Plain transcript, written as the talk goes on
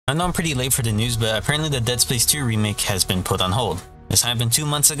I know I'm pretty late for the news, but apparently the Dead Space 2 remake has been put on hold. This happened 2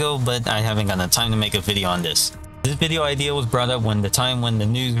 months ago, but I haven't gotten the time to make a video on this. This video idea was brought up when the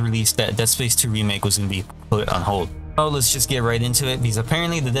news released that Dead Space 2 remake was going to be put on hold. So let's just get right into it, because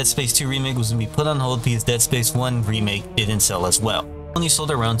apparently the Dead Space 2 remake was going to be put on hold because Dead Space 1 remake didn't sell as well. It only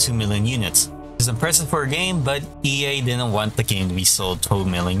sold around 2 million units. It's impressive for a game, but EA didn't want the game to be sold 2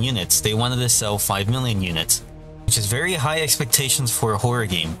 million units. They wanted to sell 5 million units, which is very high expectations for a horror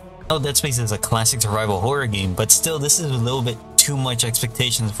game. I know Dead Space is a classic survival horror game, but still this is a little bit too much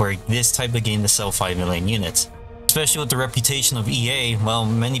expectations for this type of game to sell 5 million units. Especially with the reputation of EA, well,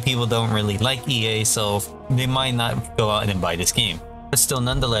 many people don't really like EA, so they might not go out and buy this game. But still,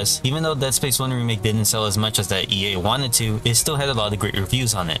 nonetheless, even though Dead Space 1 Remake didn't sell as much as that EA wanted to, it still had a lot of great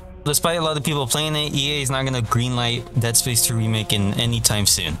reviews on it. Despite a lot of people playing it, EA is not going to greenlight Dead Space 2 Remake in any time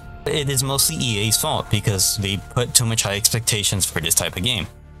soon. It is mostly EA's fault because they put too much high expectations for this type of game.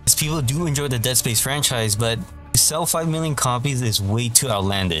 As people do enjoy the Dead Space franchise, but to sell 5 million copies is way too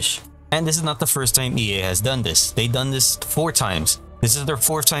outlandish. And this is not the first time EA has done this. They've done this 4 times. This is their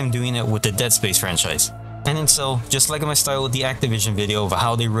 4th time doing it with the Dead Space franchise. And so, just like my style with the Activision video of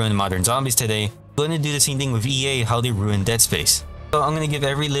how they ruined modern zombies today, I'm going to do the same thing with EA, how they ruined Dead Space. So I'm going to give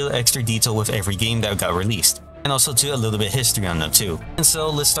every little extra detail with every game that got released. And also too, a little bit history on them too. And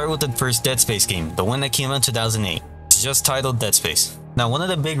so let's start with the first Dead Space game, the one that came out in 2008. It's just titled Dead Space. Now, one of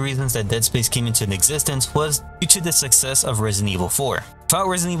the big reasons that Dead Space came into existence was due to the success of Resident Evil 4. Without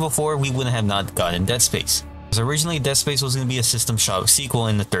Resident Evil 4, we wouldn't have not gotten Dead Space. Because originally Dead Space was going to be a System Shock sequel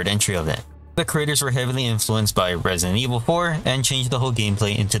in the 3rd entry of it. The creators were heavily influenced by Resident Evil 4 and changed the whole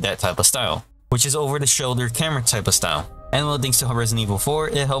gameplay into that type of style, which is over-the-shoulder camera type of style. And well, thanks to Resident Evil 4,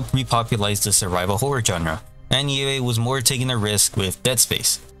 it helped repopularize the survival horror genre. And EA was more taking a risk with Dead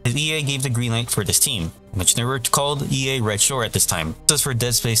Space. EA gave the green light for this team, which they were called EA Red Shore at this time. This for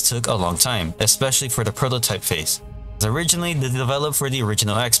Dead Space took a long time, especially for the prototype phase. As originally, they developed for the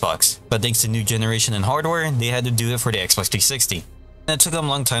original Xbox, but thanks to new generation and hardware, they had to do it for the Xbox 360. And it took them a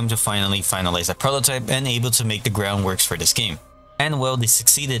long time to finally finalize the prototype and able to make the groundworks for this game. And well, they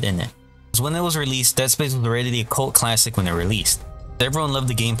succeeded in it. Because when it was released, Dead Space was already a cult classic when it released. Everyone loved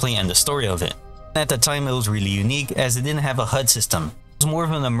the gameplay and the story of it. At the time, it was really unique as it didn't have a HUD system. It was more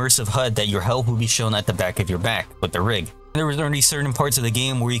of an immersive HUD that your health would be shown at the back of your back with the rig. There was only certain parts of the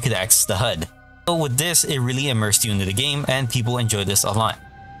game where you could access the HUD. So with this, it really immersed you into the game and people enjoyed this a lot.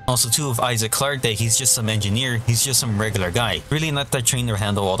 Also too, with Isaac Clarke, that he's just some engineer, he's just some regular guy, really not that trained to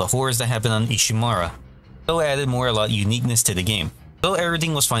handle all the horrors that happen on Ishimura. So it added a lot of uniqueness to the game. So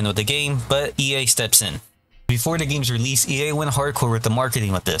everything was fine with the game, but EA steps in. Before the game's release, EA went hardcore with the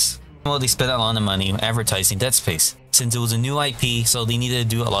marketing with this. Well, they spent a lot of money advertising Dead Space. Since it was a new IP, so they needed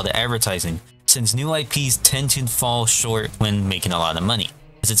to do a lot of advertising, since new IPs tend to fall short when making a lot of money,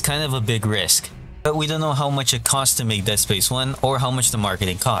 as it's kind of a big risk. But we don't know how much it cost to make Dead Space 1 or how much the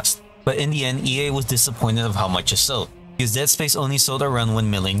marketing cost. But in the end, EA was disappointed of how much it sold, because Dead Space only sold around 1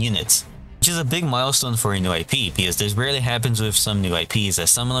 million units, which is a big milestone for a new IP, because this rarely happens with some new IPs,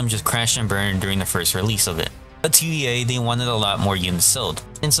 as some of them just crash and burn during the first release of it. But to EA, they wanted a lot more units sold,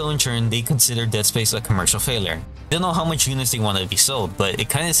 and so in turn, they considered Dead Space a commercial failure. They don't know how much units they wanted to be sold, but it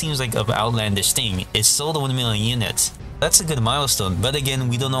kinda seems like an outlandish thing. It sold 1 million units. That's a good milestone, but again,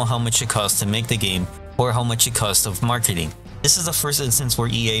 we don't know how much it cost to make the game, or how much it cost of marketing. This is the first instance where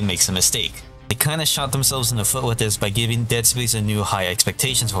EA makes a mistake. They kinda shot themselves in the foot with this by giving Dead Space a new high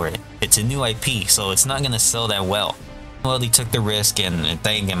expectations for it. It's a new IP, so it's not gonna sell that well. Well, they took the risk, and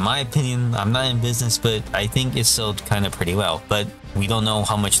in my opinion, I'm not in business, but I think it sold kinda pretty well, but we don't know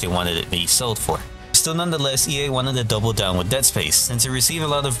how much they wanted it to be sold for. Still, nonetheless, EA wanted to double down with Dead Space, since it received a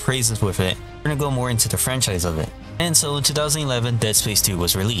lot of praises with it. We're gonna go more into the franchise of it. And so in 2011, Dead Space 2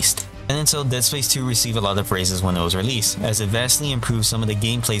 was released. And so Dead Space 2 received a lot of praises when it was released, as it vastly improved some of the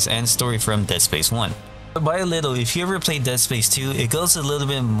gameplays and story from Dead Space 1. But by a little, if you ever played Dead Space 2, it goes a little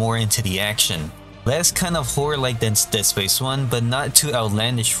bit more into the action. Less kind of horror-like than Dead Space 1, but not too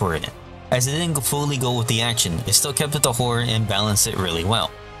outlandish for it. As it didn't fully go with the action, it still kept with the horror and balanced it really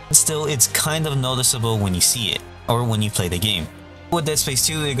well. But still, it's kind of noticeable when you see it, or when you play the game. With Dead Space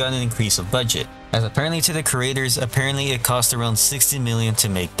 2, it got an increase of budget, as apparently to the creators, it cost around 60 million to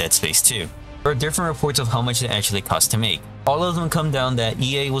make Dead Space 2. There are different reports of how much it actually cost to make. All of them come down that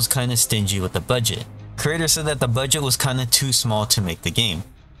EA was kinda stingy with the budget. Creators said that the budget was kinda too small to make the game.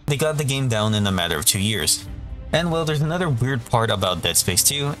 They got the game down in a matter of 2 years. And well, there's another weird part about Dead Space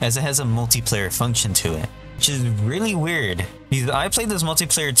 2, as it has a multiplayer function to it. which is really weird because I played this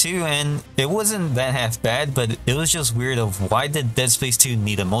multiplayer too and it wasn't that half bad, but it was just weird of why did Dead Space 2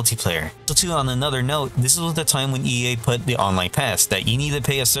 need a multiplayer. So too, on another note, this was the time when EA put the online pass that you need to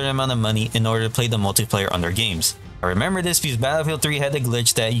pay a certain amount of money in order to play the multiplayer on their games. I remember this because Battlefield 3 had a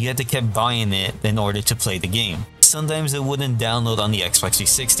glitch that you had to keep buying it in order to play the game. Sometimes it wouldn't download on the Xbox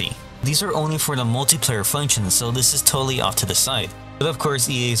 360. These are only for the multiplayer function, so this is totally off to the side. But of course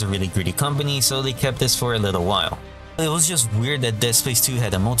EA is a really greedy company, so they kept this for a little while. It was just weird that Dead Space 2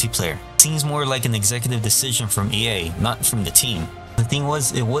 had a multiplayer. It seems more like an executive decision from EA, not from the team. The thing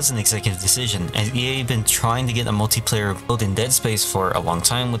was, it was an executive decision, as EA had been trying to get a multiplayer built in Dead Space for a long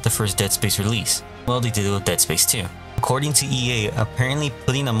time with the first Dead Space release. Well, they did it with Dead Space 2. According to EA, apparently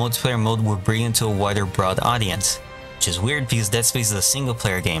putting a multiplayer mode would bring it to a wider broad audience. Which is weird because Dead Space is a single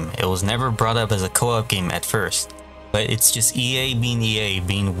player game, it was never brought up as a co-op game at first. But it's just EA,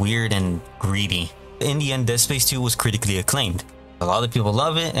 being weird and greedy. In the end, Dead Space 2 was critically acclaimed. A lot of people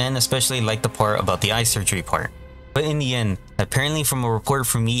love it and especially like the part about the eye surgery part. But in the end, apparently from a report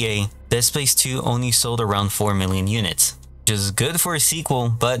from EA, Dead Space 2 only sold around 4 million units. Which is good for a sequel,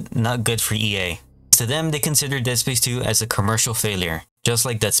 but not good for EA. To them, they consider Dead Space 2 as a commercial failure, just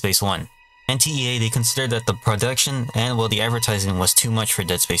like Dead Space 1. And to EA, they considered that the production and well the advertising was too much for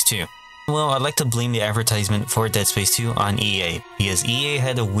Dead Space 2. Well, I'd like to blame the advertisement for Dead Space 2 on EA, because EA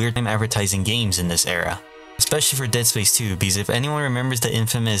had a weird time advertising games in this era. Especially for Dead Space 2, because if anyone remembers the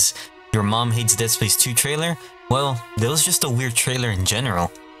infamous Your Mom Hates Dead Space 2 trailer, well, that was just a weird trailer in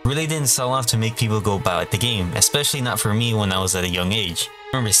general. It really didn't sell off to make people go buy the game, especially not for me when I was at a young age.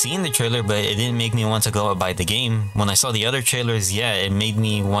 I remember seeing the trailer, but it didn't make me want to go out and buy the game. When I saw the other trailers, yeah, it made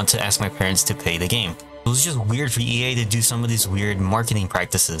me want to ask my parents to pay the game. It was just weird for EA to do some of these weird marketing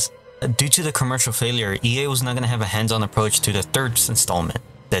practices. Due to the commercial failure, EA was not going to have a hands-on approach to the third installment,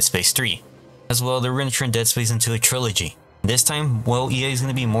 Dead Space 3. As well, they're going to turn Dead Space into a trilogy. This time, well, EA is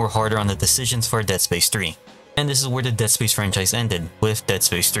going to be more harder on the decisions for Dead Space 3. And this is where the Dead Space franchise ended, with Dead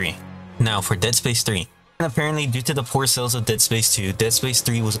Space 3. Now for Dead Space 3. And apparently, due to the poor sales of Dead Space 2, Dead Space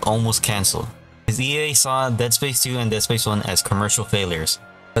 3 was almost cancelled. As EA saw Dead Space 2 and Dead Space 1 as commercial failures.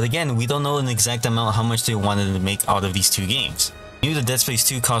 But again, we don't know an exact amount how much they wanted to make out of these two games. We knew that Dead Space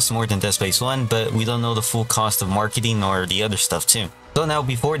 2 cost more than Dead Space 1, but we don't know the full cost of marketing or the other stuff too. So now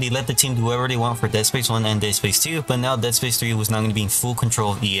before, they let the team do whatever they want for Dead Space 1 and Dead Space 2, but now Dead Space 3 was now going to be in full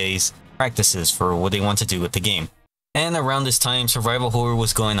control of EA's practices for what they want to do with the game. And around this time, survival horror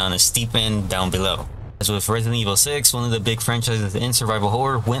was going on a steep end down below. As with Resident Evil 6, one of the big franchises in survival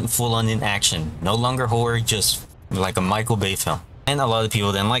horror went full on in action. No longer horror, just like a Michael Bay film. And a lot of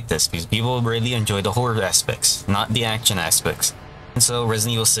people didn't like this because people really enjoyed the horror aspects, not the action aspects. And so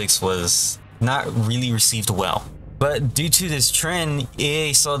Resident Evil 6 was not really received well. But due to this trend,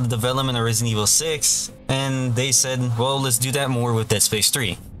 EA saw the development of Resident Evil 6 and they said, well, let's do that more with Dead Space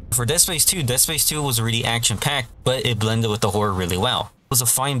 3. For Dead Space 2 was really action-packed, but it blended with the horror really well. It was a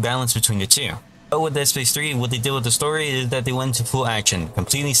fine balance between the two. But with Dead Space 3, what they did with the story is that they went into full action,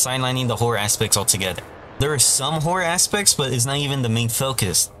 completely sidelining the horror aspects altogether. There are some horror aspects, but it's not even the main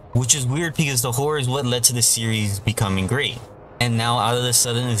focus, which is weird because the horror is what led to the series becoming great. And now out of the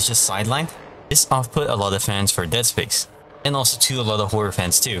sudden it's just sidelined? This off-put a lot of fans for Dead Space, and also to a lot of horror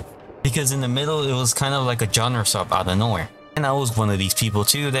fans too, because in the middle it was kind of like a genre swap out of nowhere. And I was one of these people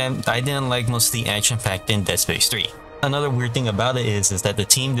too that I didn't like most of the action-packed in Dead Space 3. Another weird thing about it is that the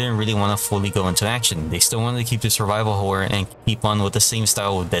team didn't really want to fully go into action. They still wanted to keep the survival horror and keep on with the same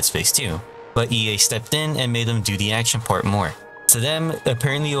style with Dead Space 2. But EA stepped in and made them do the action part more. To them,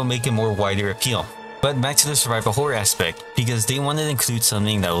 apparently it will make it more wider appeal. But back to the survival horror aspect, because they wanted to include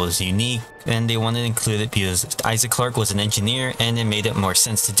something that was unique, and they wanted to include it because Isaac Clarke was an engineer and it made it more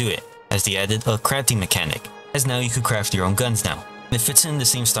sense to do it, as they added a crafting mechanic, as now you could craft your own guns now. And it fits in the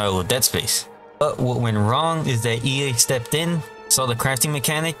same style with Dead Space. But what went wrong is that EA stepped in, saw the crafting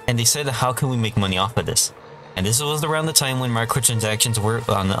mechanic, and they said, how can we make money off of this? And this was around the time when microtransactions were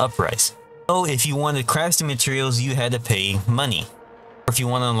on the uprise. So if you wanted crafting materials, you had to pay money. Or if you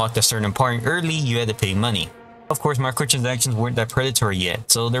want to unlock a certain part early, you had to pay money. Of course, microtransactions weren't that predatory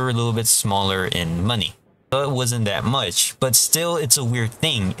yet, so they were a little bit smaller in money. So it wasn't that much, but still it's a weird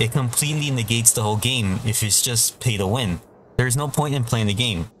thing. It completely negates the whole game if it's just pay to win. There's no point in playing the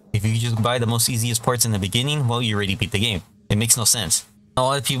game. If you just buy the most easiest parts in the beginning, well, you already beat the game. It makes no sense. A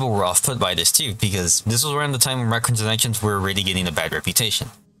lot of people were off-put by this too, because this was around the time when microtransactions were already getting a bad reputation.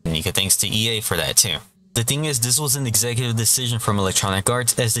 And you could thanks to EA for that too. The thing is, this was an executive decision from Electronic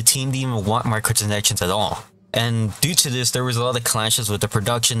Arts, as the team didn't even want microtransactions at all. And due to this, there was a lot of clashes with the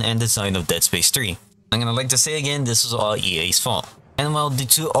production and design of Dead Space 3. I'm gonna like to say again, this was all EA's fault. And well, due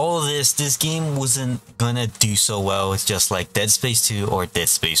to all of this game wasn't gonna do so well. It's just like Dead Space 2 or Dead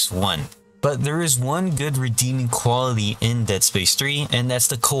Space 1. But there is one good redeeming quality in Dead Space 3, and that's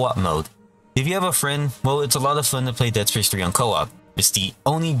the co-op mode. If you have a friend, well, it's a lot of fun to play Dead Space 3 on co-op. It's the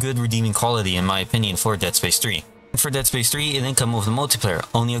only good redeeming quality in my opinion for Dead Space 3. For Dead Space 3, it didn't come with a multiplayer,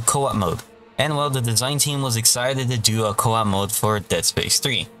 only a co-op mode. And well, the design team was excited to do a co-op mode for Dead Space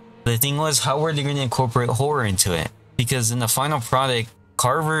 3. The thing was, how were they going to incorporate horror into it? Because in the final product,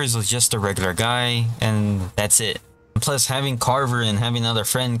 Carver's was just a regular guy, and that's it. Plus, having Carver and having another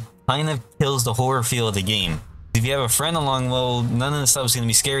friend kind of kills the horror feel of the game. If you have a friend along, well, none of the stuff is going to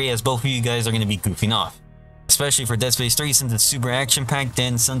be scary as both of you guys are going to be goofing off. Especially for Dead Space 3, since it's super action-packed,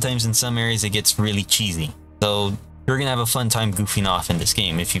 then sometimes in some areas it gets really cheesy. So you're going to have a fun time goofing off in this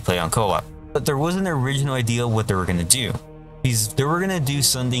game if you play on co-op. But there was an original idea what they were going to do. Because they were going to do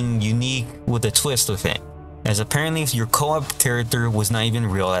something unique with a twist with it. As apparently your co-op character was not even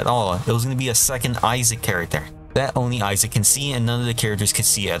real at all. It was going to be a second Isaac character that only Isaac can see and none of the characters can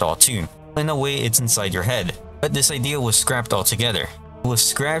see at all too. In a way, it's inside your head. But this idea was scrapped altogether. It was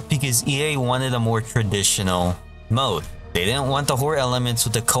scrapped because EA wanted a more traditional mode. They didn't want the horror elements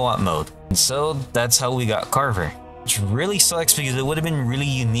with the co-op mode. And so that's how we got Carver. Which really sucks because it would have been really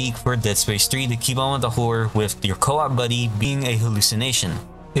unique for Dead Space 3 to keep on with the horror with your co-op buddy being a hallucination.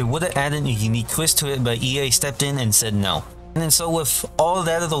 It would have added a unique twist to it, but EA stepped in and said no. And then so with all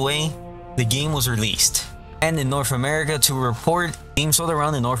that out of the way, the game was released. And in North America, to report, game sold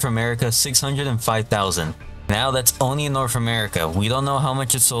around in North America 605,000. Now that's only in North America. We don't know how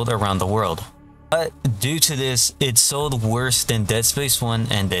much it sold around the world. But due to this, it sold worse than Dead Space 1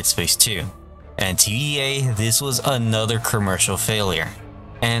 and Dead Space 2. And to EA, this was another commercial failure.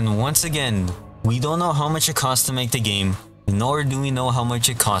 And once again, we don't know how much it cost to make the game, nor do we know how much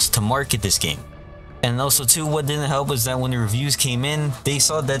it cost to market this game. And also too, what didn't help was that when the reviews came in, they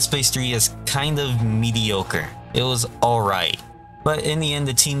saw Dead Space 3 as kind of mediocre. It was alright. But in the end,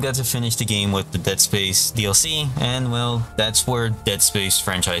 the team got to finish the game with the Dead Space DLC, and well, that's where Dead Space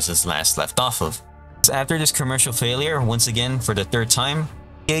franchises last left off of. So after this commercial failure, once again for the third time,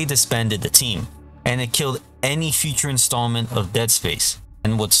 EA disbanded the team, and it killed any future installment of Dead Space.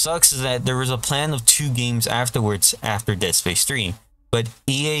 And what sucks is that there was a plan of 2 games afterwards after Dead Space 3, but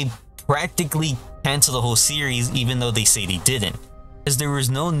EA practically canceled the whole series even though they say they didn't, as there was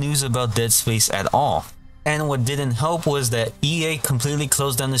no news about Dead Space at all. And what didn't help was that EA completely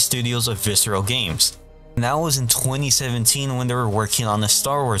closed down the studios of Visceral Games. And that was in 2017 when they were working on the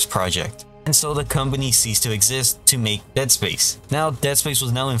Star Wars project. And so the company ceased to exist to make Dead Space. Now Dead Space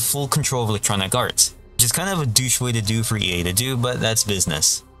was now in full control of Electronic Arts, which is kind of a douche way to do for EA to do, but that's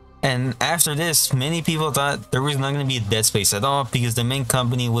business. And after this, many people thought there was not going to be a Dead Space at all because the main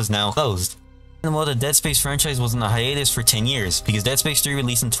company was now closed. And well, the Dead Space franchise was on a hiatus for 10 years because Dead Space 3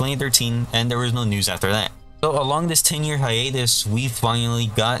 released in 2013 and there was no news after that. So along this 10-year hiatus, we finally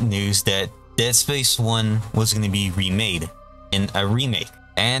got news that Dead Space 1 was going to be remade in a remake.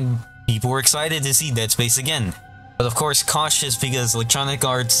 And people were excited to see Dead Space again. But of course cautious because Electronic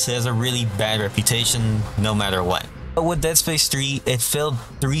Arts has a really bad reputation no matter what. But with Dead Space 3, it failed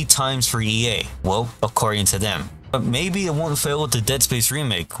 3 times for EA. Well, according to them. But maybe it won't fail with the Dead Space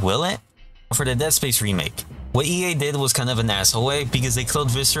remake, will it? For the Dead Space remake, what EA did was kind of an asshole way because they killed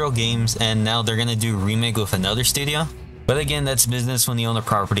Visceral Games and now they're gonna do a remake with another studio. But again, that's business when you own a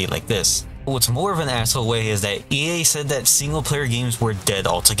property like this. What's more of an asshole way is that EA said that single player games were dead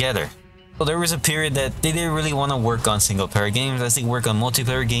altogether. So there was a period that they didn't really want to work on single player games as they work on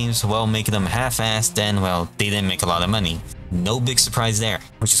multiplayer games while making them half-assed and well, they didn't make a lot of money. No big surprise there,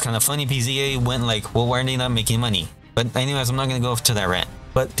 which is kind of funny because EA went like, well, why are they not making money? But anyways, I'm not gonna go to that rant.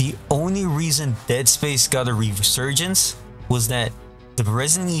 But the only reason Dead Space got a resurgence was that the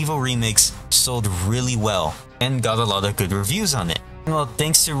Resident Evil remakes sold really well and got a lot of good reviews on it. And well,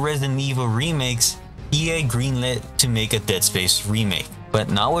 thanks to Resident Evil remakes, EA greenlit to make a Dead Space remake. But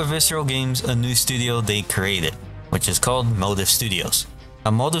not with Visceral Games, a new studio they created, which is called Motive Studios.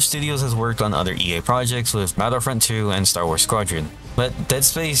 Now, Motive Studios has worked on other EA projects with Battlefront 2 and Star Wars Squadron. But Dead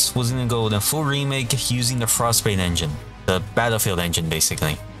Space was going to go with a full remake using the Frostbite engine. The Battlefield engine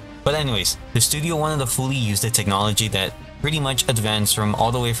basically. But anyways, the studio wanted to fully use the technology that pretty much advanced from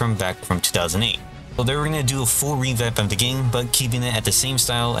all the way from back from 2008. So they were going to do a full revamp of the game but keeping it at the same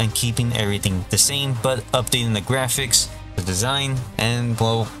style and keeping everything the same but updating the graphics, the design, and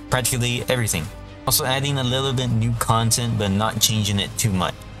well, practically everything. Also adding a little bit new content but not changing it too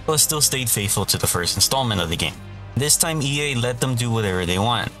much. But still stayed faithful to the first installment of the game. This time EA let them do whatever they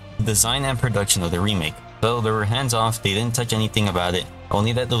want, the design and production of the remake. So they were hands off, they didn't touch anything about it,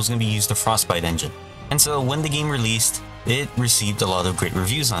 only that there was going to be used the Frostbite engine. And so when the game released, it received a lot of great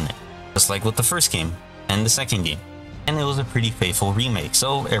reviews on it, just like with the first game and the second game. And it was a pretty faithful remake,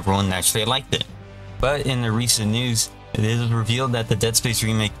 so everyone naturally liked it. But in the recent news, it is revealed that the Dead Space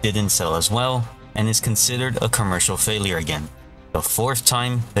remake didn't sell as well, and is considered a commercial failure again. The fourth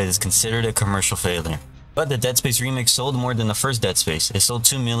time that is considered a commercial failure. But the Dead Space remake sold more than the first Dead Space. It sold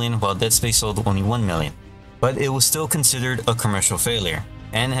 2 million while Dead Space sold only 1 million. But it was still considered a commercial failure,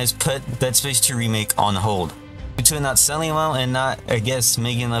 and has put Dead Space 2 remake on hold, due to it not selling well and not, I guess,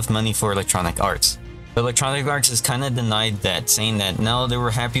 making enough money for Electronic Arts. But Electronic Arts has kinda denied that, saying that no, they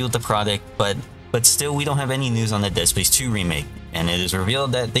were happy with the product, but still we don't have any news on the Dead Space 2 remake, and it is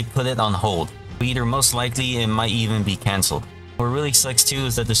revealed that they put it on hold. Either most likely it might even be cancelled. What really sucks too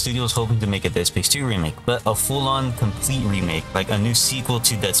is that the studio is hoping to make a Dead Space 2 remake, but a full-on complete remake, like a new sequel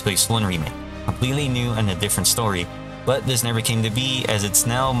to Dead Space 1 remake. Completely new and a different story, but this never came to be, as it's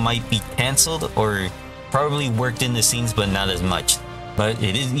now might be cancelled or probably worked in the scenes but not as much. But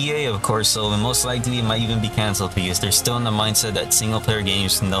it is EA of course, so most likely it might even be cancelled because they're still in the mindset that single-player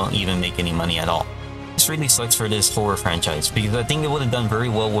games don't even make any money at all. This really sucks for this horror franchise, because I think it would have done very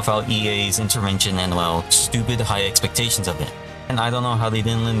well without EA's intervention and, well, stupid high expectations of it. And I don't know how they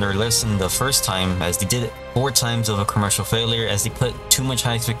didn't learn their lesson the first time, as they did it 4 times of a commercial failure, as they put too much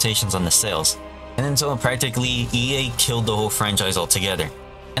high expectations on the sales. And then so practically EA killed the whole franchise altogether.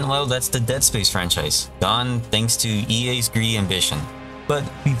 And well, that's the Dead Space franchise, gone thanks to EA's greedy ambition. But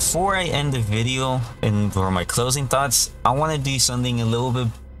before I end the video and for my closing thoughts, I want to do something a little bit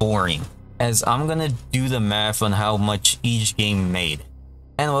boring, as I'm gonna do the math on how much each game made.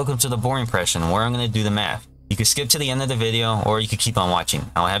 And welcome to the boring impression, where I'm gonna do the math. You can skip to the end of the video, or you can keep on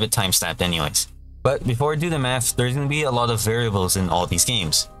watching. I'll have it time-stamped anyways. But before I do the math, there's gonna be a lot of variables in all these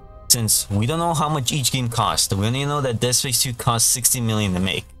games. Since we don't know how much each game cost, we only know that Dead Space 2 cost 60 million to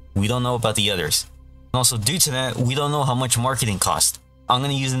make. We don't know about the others. And also due to that, we don't know how much marketing cost. I'm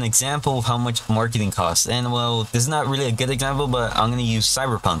gonna use an example of how much marketing costs, and well, this is not really a good example, but I'm gonna use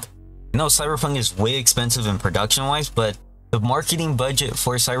Cyberpunk. I know Cyberpunk is way expensive in production-wise, but the marketing budget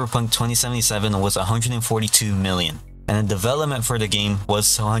for Cyberpunk 2077 was 142 million, and the development for the game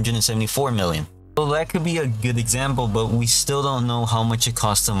was 174 million. So that could be a good example, but we still don't know how much it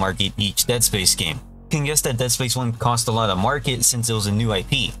costs to market each Dead Space game. You can guess that Dead Space 1 cost a lot to market since it was a new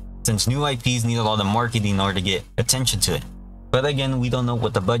IP, since new IPs need a lot of marketing in order to get attention to it. But again, we don't know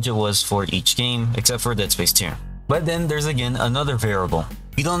what the budget was for each game, except for Dead Space 2. But then there's again another variable.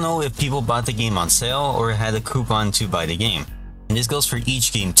 We don't know if people bought the game on sale or had a coupon to buy the game. And this goes for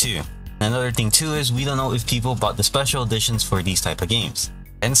each game too. And another thing too is we don't know if people bought the special editions for these type of games.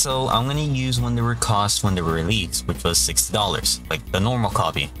 And so I'm gonna use when they were cost when they were released, which was $60, like the normal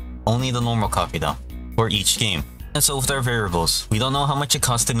copy. Only the normal copy though, for each game. And so with our variables, we don't know how much it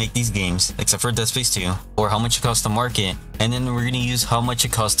costs to make these games, except for Dead Space 2, or how much it costs to market, and then we're gonna use how much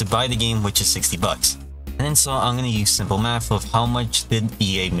it costs to buy the game, which is 60 bucks. And then so I'm gonna use simple math of how much did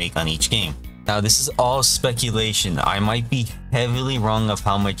EA make on each game. Now this is all speculation. I might be heavily wrong of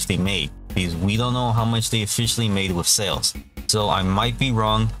how much they made, because we don't know how much they officially made with sales. So I might be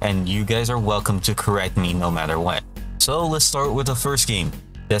wrong, and you guys are welcome to correct me no matter what. So let's start with the first game,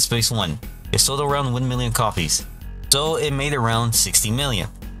 Dead Space 1. It sold around 1 million copies, so it made around 60 million.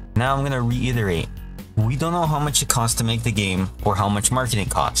 Now I'm gonna reiterate, we don't know how much it costs to make the game or how much marketing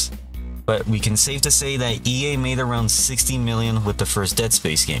costs, but we can safe to say that EA made around 60 million with the first Dead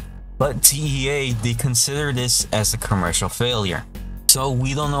Space game. But to EA, they consider this as a commercial failure, so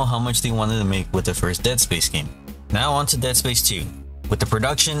we don't know how much they wanted to make with the first Dead Space game. Now on to Dead Space 2. With the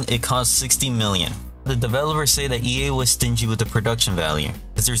production, it cost 60 million. The developers say that EA was stingy with the production value,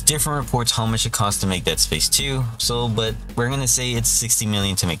 because there's different reports how much it costs to make Dead Space 2, but we're gonna say it's 60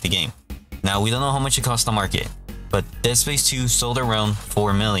 million to make the game. Now we don't know how much it costs to market, but Dead Space 2 sold around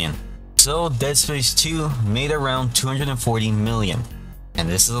 4 million. So Dead Space 2 made around 240 million. And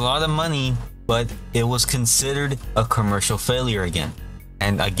this is a lot of money, but it was considered a commercial failure again.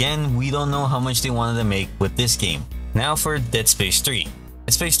 And again, we don't know how much they wanted to make with this game. Now for Dead Space 3.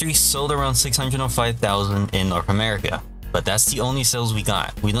 Dead Space 3 sold around 605,000 in North America, but that's the only sales we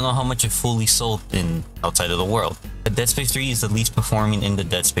got. We don't know how much it fully sold in outside of the world. But Dead Space 3 is the least performing in the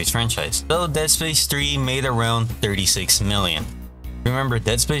Dead Space franchise. So Dead Space 3 made around 36 million. Remember,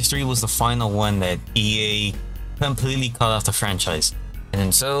 Dead Space 3 was the final one that EA completely cut off the franchise.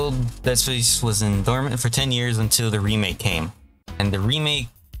 And so Dead Space was in dormant for 10 years until the remake came. And the remake,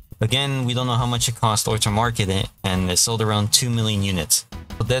 again, we don't know how much it cost or to market it, and it sold around 2 million units.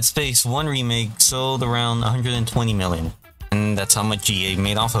 So Dead Space 1 remake sold around 120 million, and that's how much EA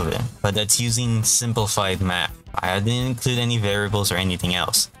made off of it. But that's using simplified math. I didn't include any variables or anything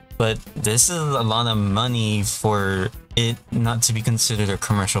else. But this is a lot of money for it not to be considered a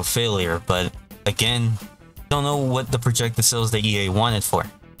commercial failure, but again, don't know what the projected sales that EA wanted for.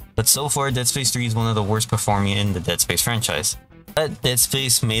 But so far, Dead Space 3 is one of the worst performing in the Dead Space franchise. But Dead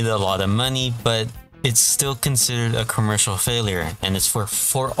Space made a lot of money, but it's still considered a commercial failure, and it's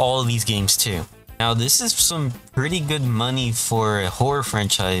for all these games too. Now this is some pretty good money for a horror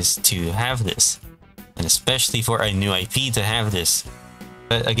franchise to have this, and especially for a new IP to have this.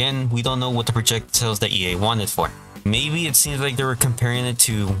 But again, we don't know what the projected sales that EA wanted for. Maybe it seems like they were comparing it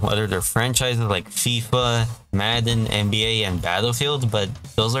to other franchises like FIFA, Madden, NBA, and Battlefield, but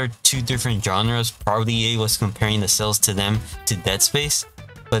those are two different genres. Probably EA was comparing the sales to them to Dead Space,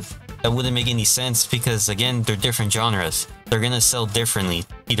 but that wouldn't make any sense because again, they're different genres. They're gonna sell differently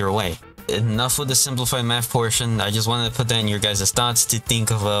either way. Enough with the simplified math portion. I just wanted to put that in your guys' thoughts to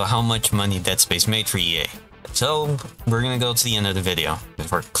think of how much money Dead Space made for EA. So we're gonna go to the end of the video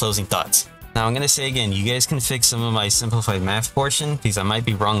for closing thoughts. Now I'm gonna say again, you guys can fix some of my simplified math portion because I might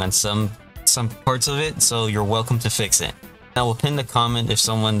be wrong on some parts of it, so you're welcome to fix it. I will pin the comment if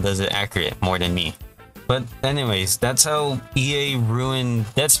someone does it accurate more than me. But anyways, that's how EA ruined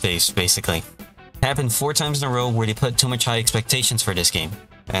Dead Space basically. It happened 4 times in a row where they put too much high expectations for this game.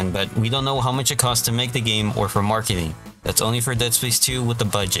 But we don't know how much it costs to make the game or for marketing. That's only for Dead Space 2 with the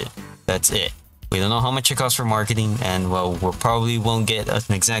budget. That's it. We don't know how much it costs for marketing, and well, we probably won't get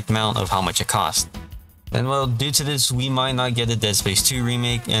an exact amount of how much it costs. And well, due to this, we might not get a Dead Space 2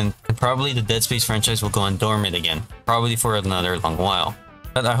 remake, and probably the Dead Space franchise will go on dormant again, probably for another long while.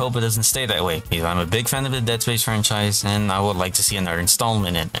 But I hope it doesn't stay that way, because I'm a big fan of the Dead Space franchise, and I would like to see another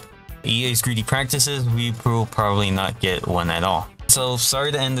installment in it. EA's greedy practices, we will probably not get one at all. So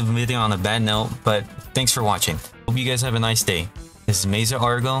sorry to end the video on a bad note, but thanks for watching. Hope you guys have a nice day. This is Mesa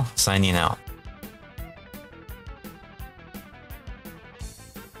Argo, signing out.